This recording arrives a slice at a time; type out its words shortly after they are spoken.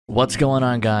What's going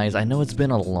on, guys? I know it's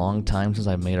been a long time since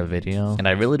I've made a video, and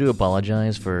I really do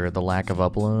apologize for the lack of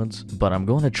uploads, but I'm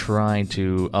going to try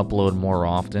to upload more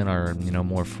often or,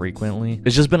 more frequently.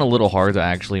 It's just been a little hard to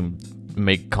actually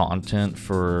make content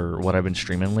for what I've been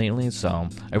streaming lately, so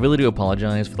I really do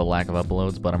apologize for the lack of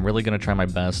uploads, but I'm really going to try my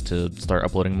best to start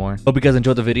uploading more. Hope you guys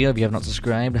enjoyed the video. If you have not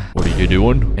subscribed, what are you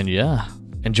doing? And yeah,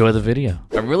 enjoy the video.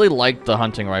 I really like the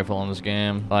hunting rifle in this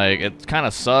game. Like, it kind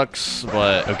of sucks,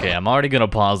 but okay, I'm already gonna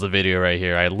pause the video right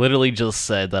here. I literally just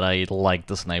said that I like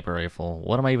the sniper rifle.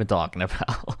 What am I even talking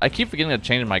about? I keep forgetting to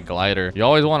change my glider. You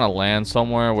always want to land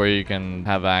somewhere where you can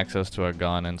have access to a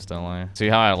gun instantly. See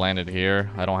how I landed here?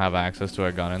 I don't have access to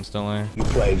a gun instantly. You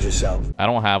played yourself. I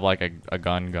don't have like a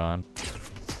gun.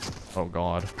 Oh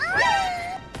god.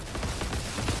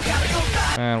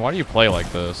 Man, why do you play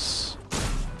like this?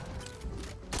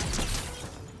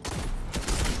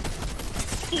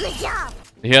 Good job.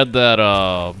 He had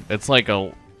that, it's like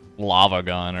a lava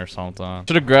gun or something.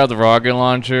 Should have grabbed the rocket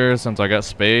launcher since I got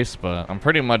space, but I'm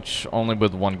pretty much only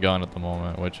with one gun at the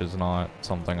moment, which is not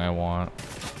something I want.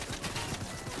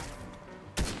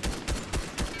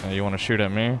 Hey, you want to shoot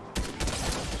at me?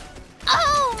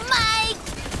 Oh my!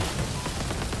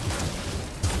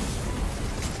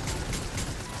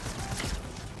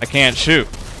 I can't shoot.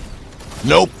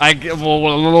 Nope.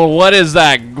 Well, what is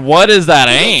that? What is that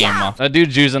aim? That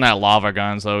dude's using that lava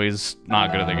gun, so he's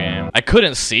not good at the game. I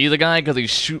couldn't see the guy because he's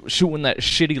shooting that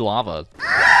shitty lava.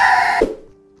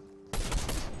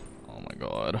 Oh my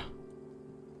god.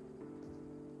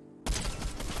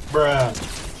 Bruh.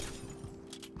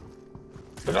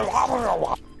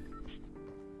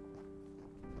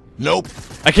 Nope.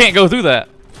 I can't go through that.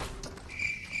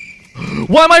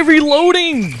 Why am I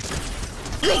reloading?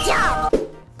 Good job.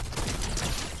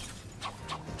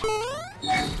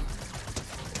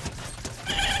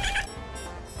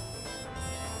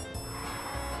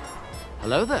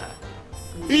 Hello there.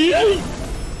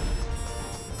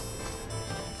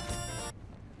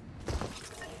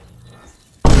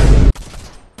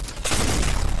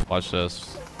 Watch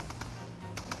this.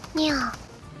 Yeah.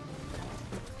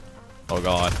 Oh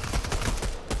god.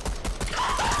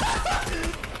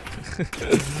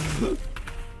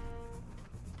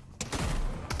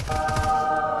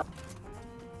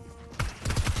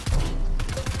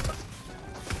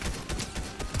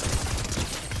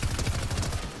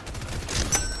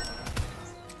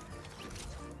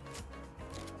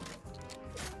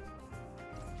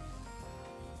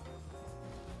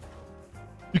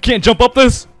 You can't jump up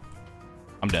this?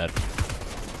 I'm dead.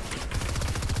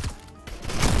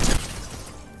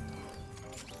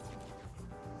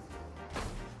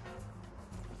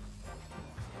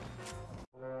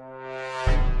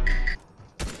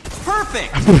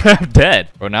 Perfect. I'm dead.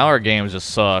 Bro, now our games just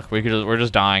suck. We're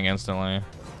just dying instantly.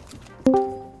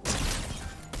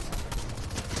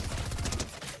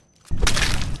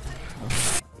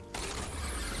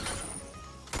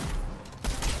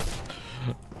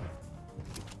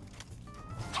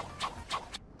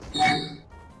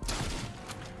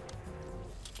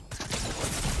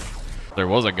 There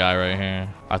was a guy right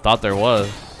here. I thought there was.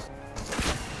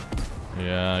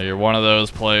 Yeah, you're one of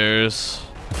those players.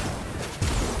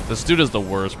 This dude is the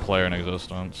worst player in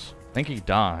existence. I think he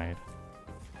died.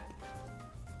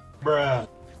 Bruh.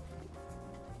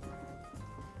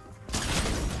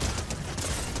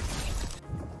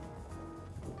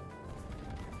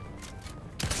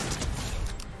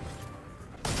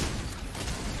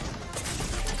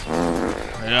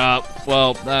 Yeah,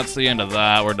 well, that's the end of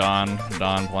that. We're done.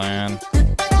 Done playing.